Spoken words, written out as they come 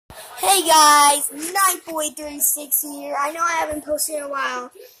Hey guys, Nightboy36 here. I know I haven't posted in a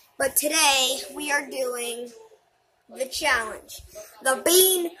while, but today we are doing the challenge. The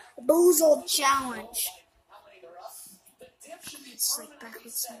Bean Boozled Challenge. It's like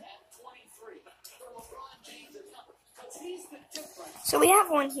backwards. So we have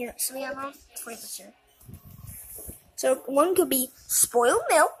one here. So we have a flavors here. So one could be spoiled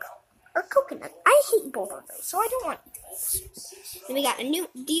milk or coconut. I hate both of those, so I don't want those. Then we got a new,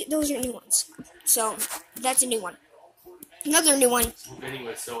 those are new ones. So that's a new one. Another new one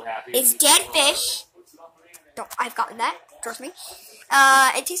is dead fish. I've gotten that, trust me.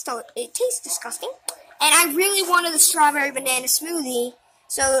 It tastes disgusting. And I really wanted the strawberry banana smoothie.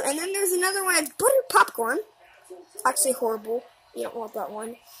 So, and then there's another one, it's buttered popcorn. Actually horrible. You don't want that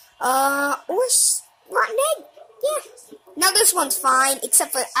one. Or rotten egg. Yeah. Now this one's fine,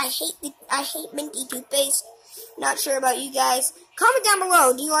 except for I hate minty toothpaste. Not sure about you guys. Comment down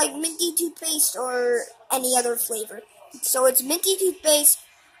below. Do you like minty toothpaste or any other flavor? So it's minty toothpaste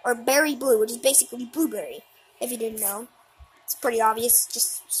or berry blue, which is basically blueberry. If you didn't know, it's pretty obvious.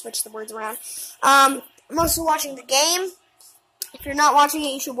 Just switch the words around. I'm also watching the game. If you're not watching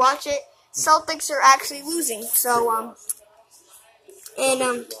it, you should watch it. Celtics are actually losing. So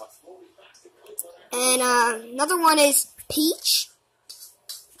another one is peach.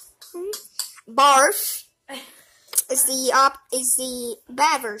 Barf is the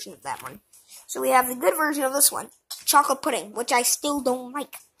bad version of that one. So we have the good version of this one, chocolate pudding, which I still don't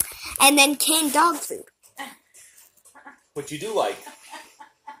like, and then canned dog food. What you do like?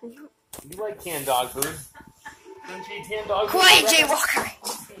 You like canned dog food? Don't you eat canned dog food? Quiet, Jay Walker.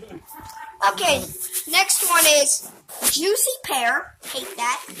 Okay, next one is juicy pear. Hate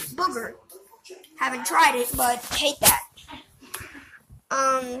that. Booger. Haven't tried it, but hate that.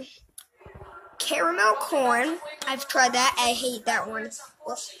 Caramel corn. I've tried that. I hate that one.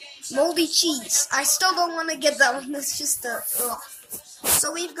 Moldy cheese. I still don't want to get that one. That's just ugh.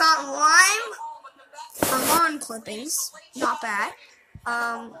 So we've got lime for lawn clippings. Not bad.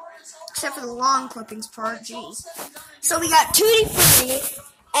 Except for the lawn clippings part. Jeez. So we got Tutti Frutti,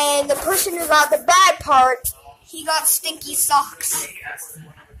 and the person who got the bad part, he got stinky socks.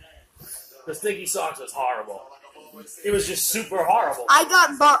 The stinky socks was horrible. It was just super horrible. I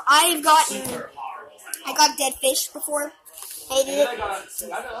got dead fish before. Hated it.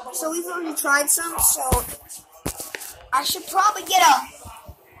 So we've already tried some, so I should probably get a...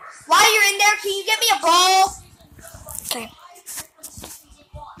 While you're in there, can you get me a ball? Okay.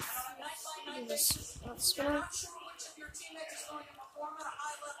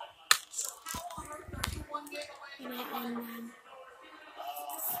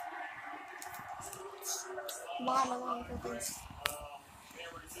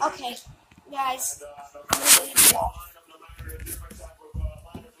 Okay, guys.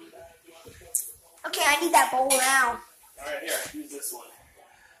 Okay, I need that bowl now. Alright, here, use this one.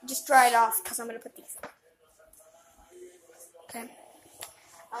 Just dry it off, because I'm going to put these in. Okay.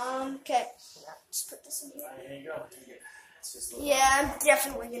 Okay. Just put this in here. There you go. It's just yeah, I'm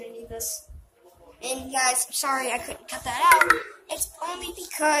definitely going to need this. And guys, I'm sorry I couldn't cut that out. It's only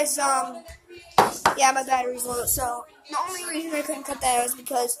because, yeah, my battery's low. So, the only reason I couldn't cut that out is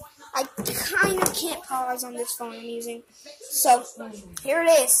because I kind of can't pause on this phone I'm using. So, here it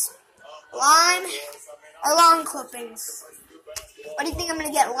is. Lime or lawn clippings? What do you think I'm going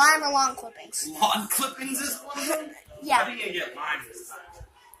to get, lime or lawn clippings? lawn clippings is one of them? Yeah. I think you're going to get lime this time.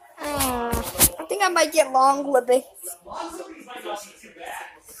 I think I might get lawn clippings. Lawn clippings might not be too bad.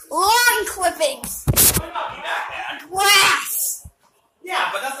 Lawn clippings! It might not be that bad. Grass! Yeah,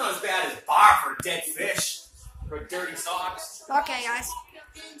 but that's not as bad as barf or dead fish or dirty socks. Okay, guys.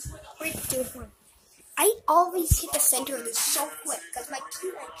 Wait, dude, I always hit the center of this so quick because my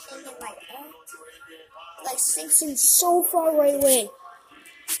keyboard can't hit my head. Like sinks in so far right away.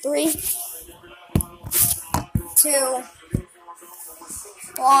 3, 2,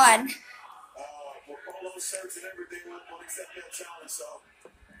 1.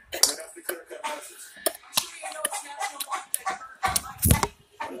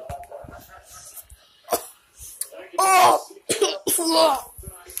 Oh,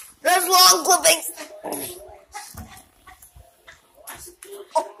 there's lawn clippings.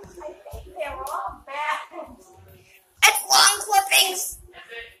 Oh, they're all bad. It's lawn clippings.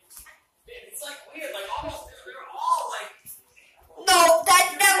 It's like weird, like almost, they were all like... No,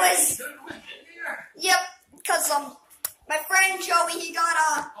 that was... Yep, because, my friend Joey, he got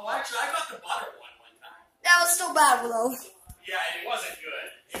Oh, actually, I got the butter one time. that was still bad, though. Yeah, it wasn't good.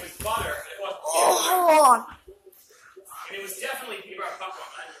 It was butter, it wasn't... Oh, hold on. And it was definitely peanut butter popcorn.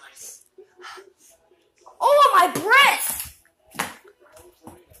 I didn't like it. Oh, my breath!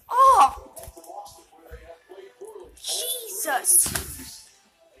 Jesus.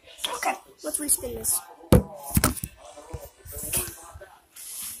 Okay, let's respin this.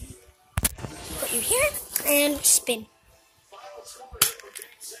 Put you here and spin.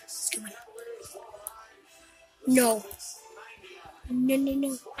 Let's go in. No. No, no,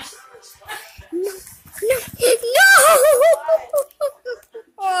 no. No, no, no!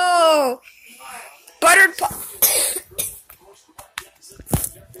 Oh! Buttered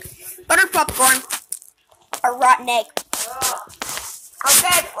popcorn. A rotten egg.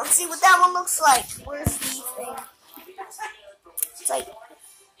 Okay, let's see what that one looks like. Where's the thing? It's like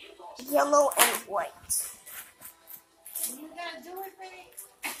yellow and white.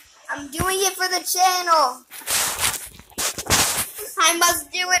 I'm doing it for the channel. I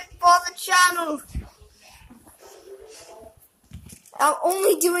must do it for the channel. I'm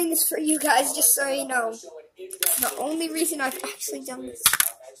only doing this for you guys, just so you know. The only reason I've actually done this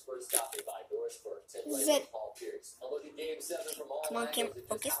is it. Come on, camera,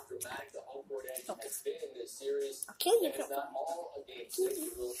 focus. Focus. Okay, you can.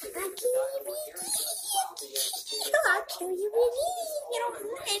 I'll kill you, baby.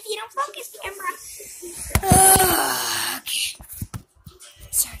 If you don't focus, camera. Okay.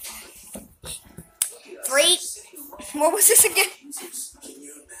 Sorry. 3. What was this again?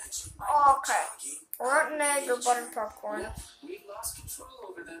 Okay. Rotten egg or buttered popcorn?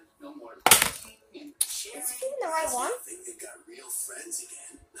 Is he the right one?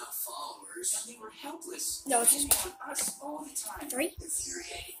 No, it's just 3,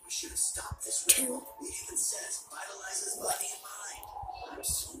 2.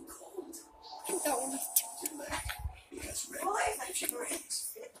 That one was 2.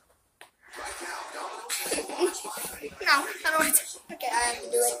 No, I don't want to. Okay, I have to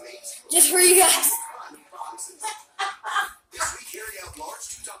do it. Just for you guys. Yes, we carry out large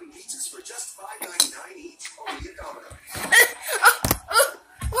 2-topping pizzas for just $5.99 each. Only at Domino's.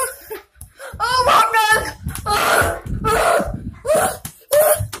 Oh my God!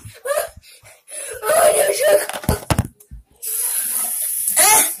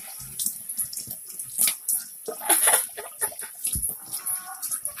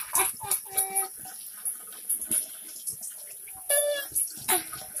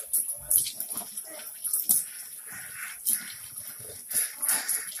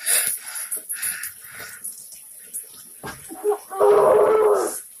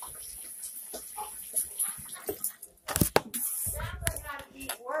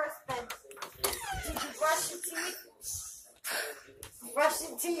 Brush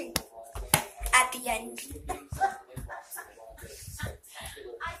your teeth at the end.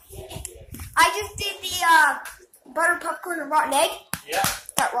 I just did the buttered popcorn and rotten egg. Yeah.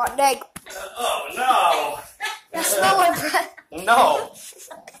 That rotten egg. Oh no. Now smell my breath. No.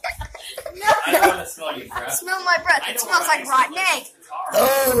 No. I don't want to smell your breath. Smell my breath. It smells like rotten egg.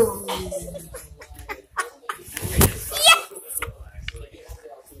 Oh.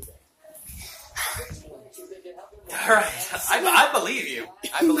 All right. I believe you.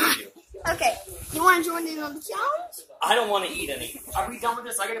 I believe you. Okay. You want to join in on the challenge? I don't want to eat any. Are we done with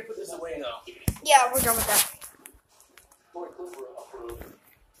this? I gotta put this away though. Yeah, we're done with that.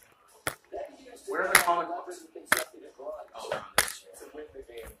 Where are the comic books? Oh, they're on this chair.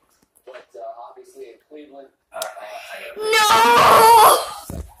 No!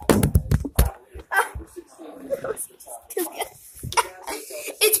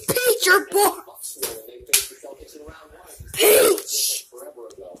 It's peach or barf. Peach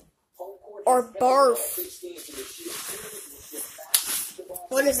or barf.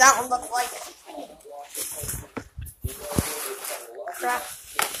 What does that one look like? Crap.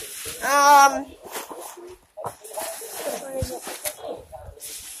 Where is it?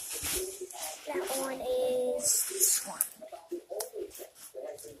 That one is this one.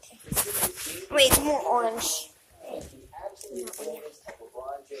 Wait, it's more orange.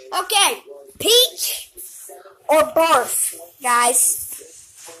 Okay, peach or barf, guys.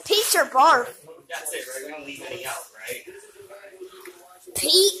 Peach or barf. That's it, right? We don't leave any out, right?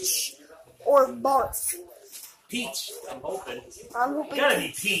 Peach or barf. Peach, I'm hoping. I'm hoping. It's gotta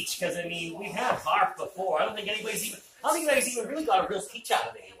be peach, because I mean, we've had barf before. I don't think anybody's even really got a real peach out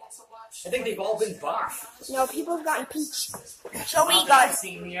of it. I think they've all been barf. No, people have gotten peach. So we I've got.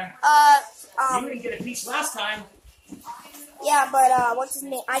 seen here. You didn't get a peach last time. Yeah, but what's his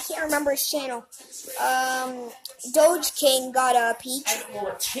name? I can't remember his channel. Doge King got a peach. Well,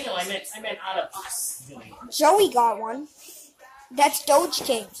 a channel. I meant out of us. Joey got one. That's Doge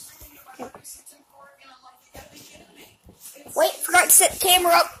King. Wait, forgot to set the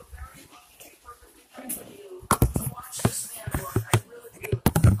camera up.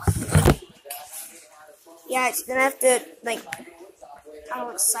 Yeah, it's gonna have to, like, I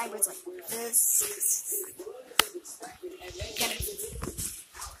don't know, sideways like this. Get it.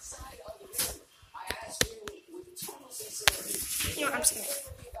 You know, I'm just gonna.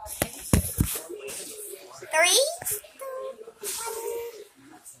 3.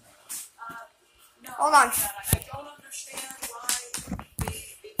 Hold on.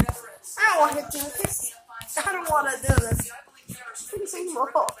 I don't want to do this. I don't want to do this.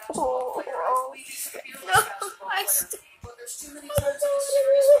 No, I still.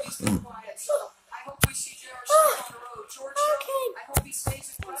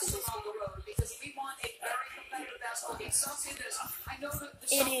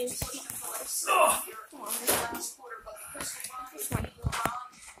 It is.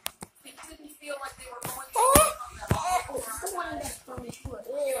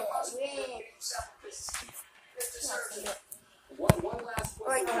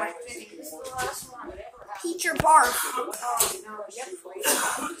 Peach or barf?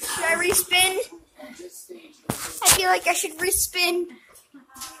 Should I respin? I feel like I should respin,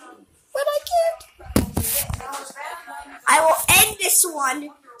 but I can't. I will end this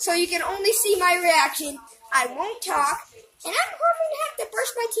one so you can only see my reaction. I won't talk, and I'm probably gonna have to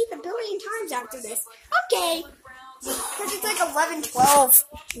brush my teeth a billion times after this. Okay, because it's like 11, 12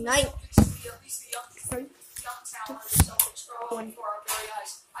 night. 3, 2, 1.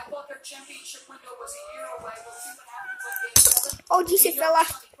 Oh, decent fella.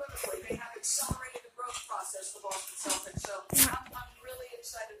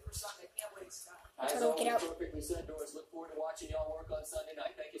 As always, perfectly said, Doris. Look forward to watching y'all work on Sunday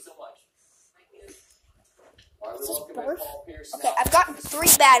night. Thank you so much. All right, we welcome back Paul Pierce. Okay, I've gotten 3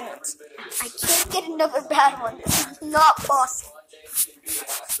 bad ones. I can't get another bad one. It's not possible.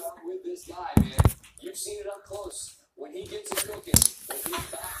 Start with this guy, man. You've seen it up close. When he gets it cooking, when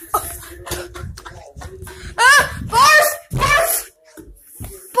he's back